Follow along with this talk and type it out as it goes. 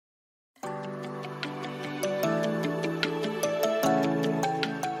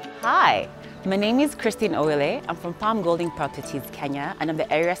Hi, my name is Christine Owele. I'm from Palm Golding Properties, Kenya, and I'm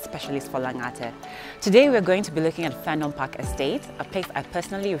the area specialist for Langata. Today we're going to be looking at Fandom Park Estate, a place I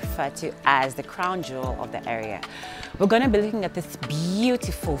personally refer to as the crown jewel of the area. We're going to be looking at this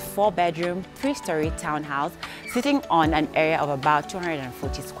beautiful 4-bedroom, 3-story townhouse sitting on an area of about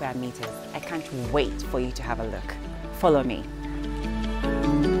 240 square meters. I can't wait for you to have a look. Follow me.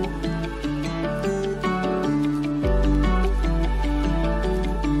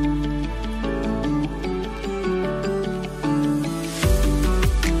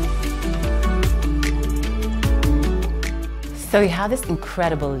 So we have this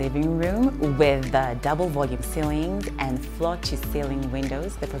incredible living room with double volume ceilings and floor-to-ceiling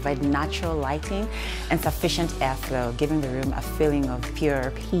windows that provide natural lighting and sufficient airflow, giving the room a feeling of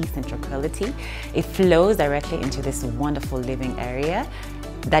pure peace and tranquility. It flows directly into this wonderful living area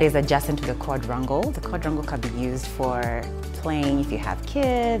that is adjacent to the quadrangle. The quadrangle can be used for playing if you have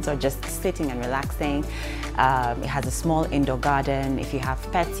kids or just sitting and relaxing. It has a small indoor garden. If you have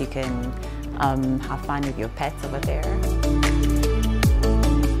pets, you can have fun with your pets over there.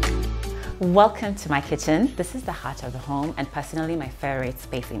 Welcome to my kitchen. This is the heart of the home and personally my favorite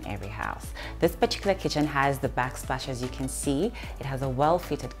space in every house. This particular kitchen has the backsplash, as you can see. It has a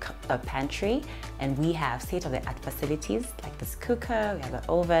well-fitted pantry, and we have state-of-the-art facilities like this cooker, we have an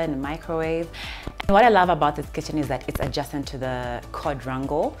oven, a microwave. And what I love about this kitchen is that it's adjacent to the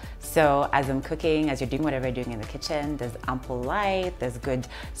quadrangle. So as I'm cooking, as you're doing whatever you're doing in the kitchen, there's ample light, there's good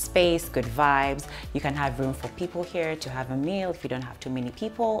space, good vibes. You can have room for people here to have a meal if you don't have too many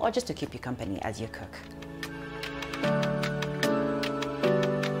people, or just to keep you company as you cook.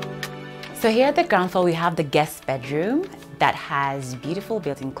 So here at the ground floor we have the guest bedroom that has beautiful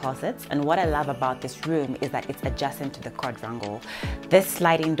built-in closets, and what I love about this room is that it's adjacent to the quadrangle. This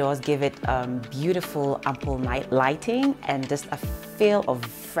sliding doors give it beautiful ample night lighting and just a feel of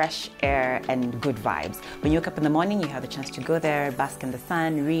fresh air and good vibes. When you wake up in the morning, you have a chance to go there, bask in the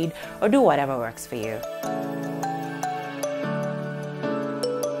sun, read, or do whatever works for you.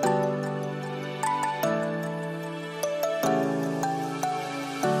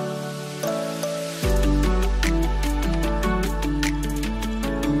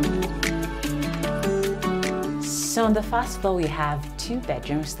 So on the first floor we have 2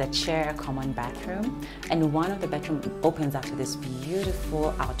 bedrooms that share a common bathroom, and one of the bedrooms opens up to this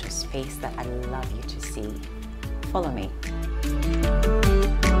beautiful outer space that I love you to see. Follow me.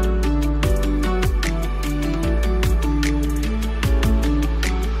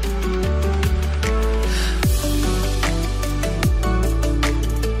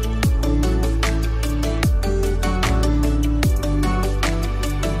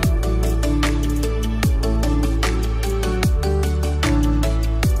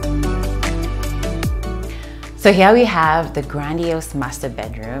 So here we have the grandiose master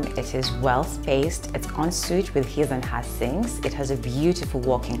bedroom. It is well spaced, it's ensuite with his and her sinks. It has a beautiful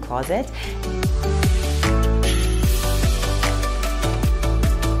walk-in closet.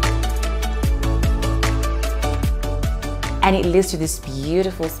 And it leads to this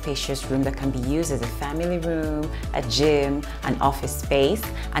beautiful spacious room that can be used as a family room, a gym, an office space.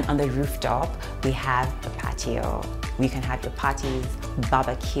 And on the rooftop, we have a patio. You can have your parties,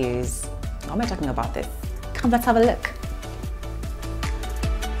 barbecues. How am I talking about this? Come, let's have a look.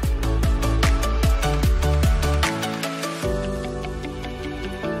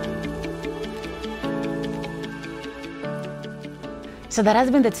 So that has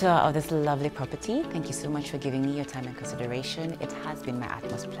been the tour of this lovely property. Thank you so much for giving me your time and consideration. It has been my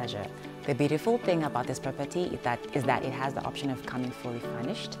utmost pleasure. The beautiful thing about this property is that it has the option of coming fully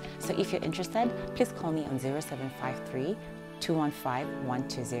furnished. So if you're interested, please call me on 0753 215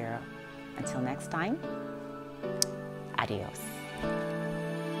 120. Until next time, adios.